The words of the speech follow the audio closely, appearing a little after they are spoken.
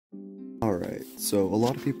Alright, so a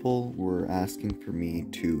lot of people were asking for me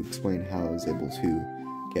to explain how I was able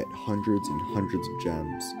to get hundreds and hundreds of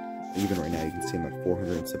gems. Even right now you can see I'm at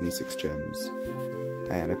 476 gems.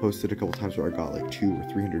 And I posted a couple times where I got like 200 or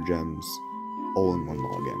 300 gems all in one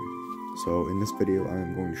login. So in this video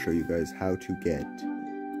I'm going to show you guys how to get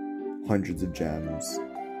hundreds of gems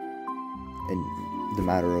in the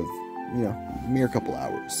matter of, mere couple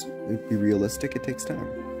hours. Be realistic, it takes time.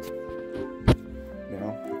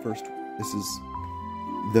 First, this is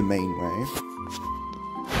the main way.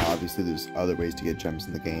 Obviously there's other ways to get gems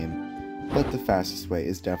in the game, but the fastest way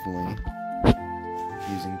is definitely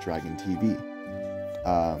using Dragon TV.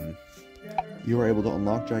 You are able to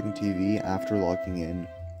unlock Dragon TV after logging in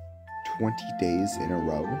 20 days in a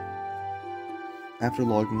row. After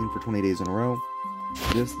logging in for 20 days in a row,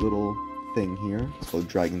 this little thing here, it's called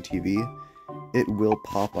Dragon TV, it will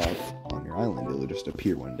pop up on your island. It'll just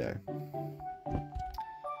appear one day.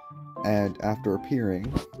 And after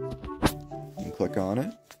appearing, you can click on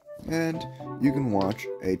it, and you can watch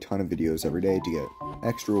a ton of videos every day to get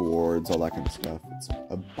extra rewards, all that kind of stuff. It's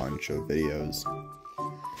a bunch of videos.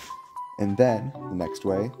 And then, the next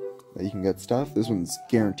way that you can get stuff, this one's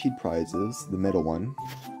guaranteed prizes, the middle one.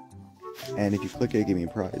 And if you click it, give me a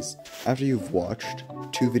prize. After you've watched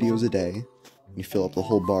 2 videos a day, you fill up the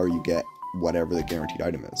whole bar, you get whatever the guaranteed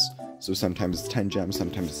item is. So sometimes it's 10 gems,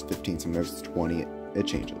 sometimes it's 15, sometimes it's 20, it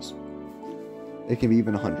changes. It can be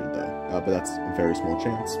even 100 though, but that's a very small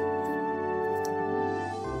chance.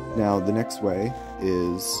 Now the next way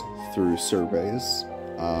is through surveys.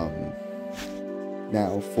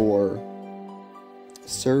 Now for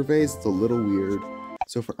surveys, it's a little weird.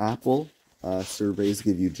 So for Apple, surveys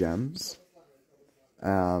give you gems.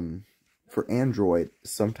 For Android,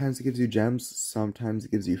 sometimes it gives you gems, sometimes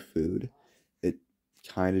it gives you food. It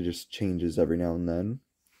kind of just changes every now and then.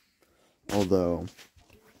 Although,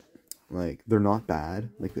 like, they're not bad.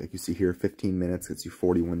 Like you see here, 15 minutes gets you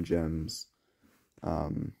 41 gems.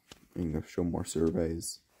 You can show more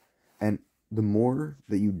surveys. And the more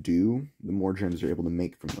that you do, the more gems you're able to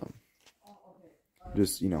make from them.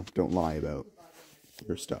 Just, don't lie about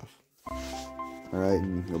your stuff. Alright,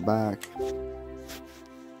 and you can go back.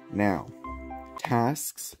 Now,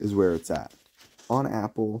 tasks is where it's at. On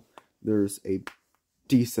Apple, there's a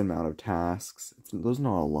decent amount of tasks. There's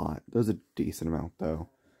not a lot. There's a decent amount, though.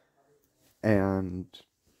 And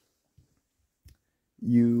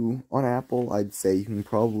on Apple, I'd say you can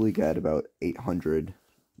probably get about 800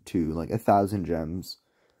 to like 1,000 gems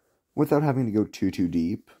without having to go too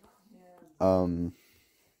deep. But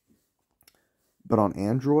on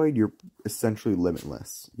Android, you're essentially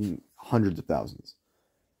limitless. Hundreds of thousands.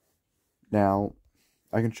 Now,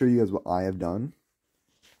 I can show you guys what I have done.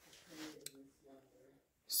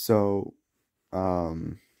 So,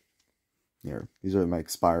 here, these are my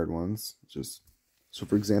expired ones. So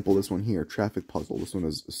for example, this one here, Traffic Puzzle. This one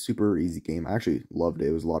is a super easy game. I actually loved it.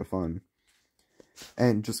 It was a lot of fun.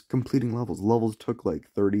 And just completing levels. Levels took like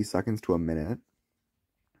 30 seconds to a minute.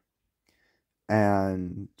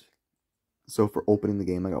 And so for opening the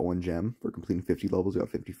game, I got 1 gem. For completing 50 levels, I got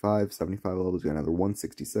 55. 75 levels, I got another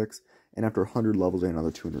 166. And after 100 levels, I got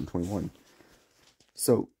another 221.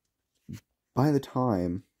 So, by the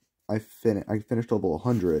time I finished level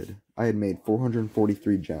 100, I had made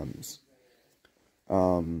 443 gems.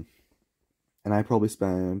 And I probably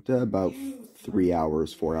spent about 3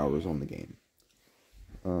 hours, 4 hours on the game.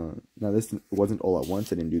 Now this wasn't all at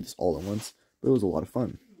once, I didn't do this all at once, but it was a lot of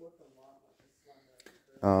fun.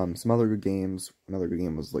 Some other good games, another good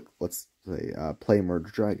game was like, let's say, Play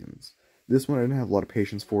Merge Dragons. This one I didn't have a lot of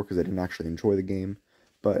patience for because I didn't actually enjoy the game,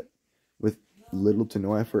 but with little to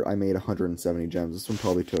no effort, I made 170 gems. This one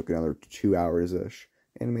probably took another 2 hours-ish,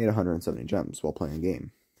 and I made 170 gems while playing a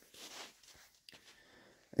game.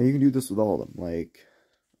 And you can do this with all of them, like,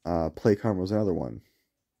 Play Karma was another one.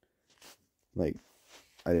 Like,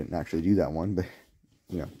 I didn't actually do that one, but,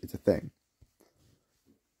 it's a thing.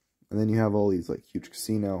 And then you have all these, like, Huge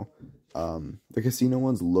Casino. The casino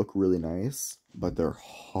ones look really nice, but they're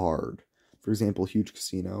hard. For example, Huge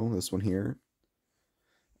Casino, this one here.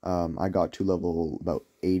 I got to level about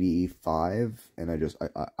 85, and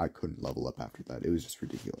I couldn't level up after that. It was just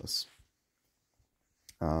ridiculous.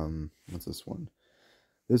 What's this one?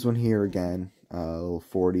 This one here, again, level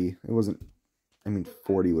 40. It wasn't,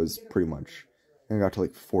 40 was pretty much, and I got to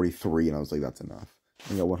like 43, and I was like, that's enough.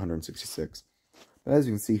 I got 166. But as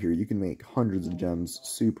you can see here, you can make hundreds of gems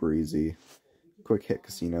super easy. Quick hit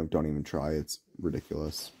casino, don't even try, it's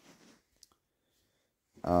ridiculous.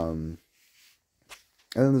 And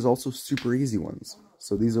then there's also super easy ones.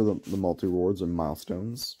 So these are the multi-rewards or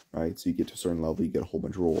milestones, right? So you get to a certain level, you get a whole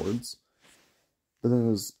bunch of rewards. But then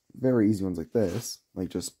there's very easy ones like this, like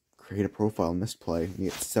just create a profile, misplay, and you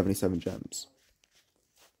get 77 gems.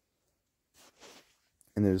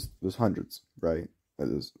 And there's hundreds, right?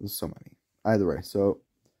 There's so many. Either way, so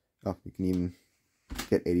you can even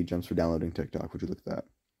get 80 gems for downloading TikTok. Would you look at that?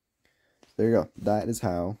 So there you go. That is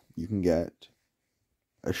how you can get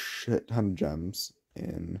a shit ton of gems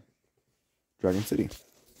in Dragon City.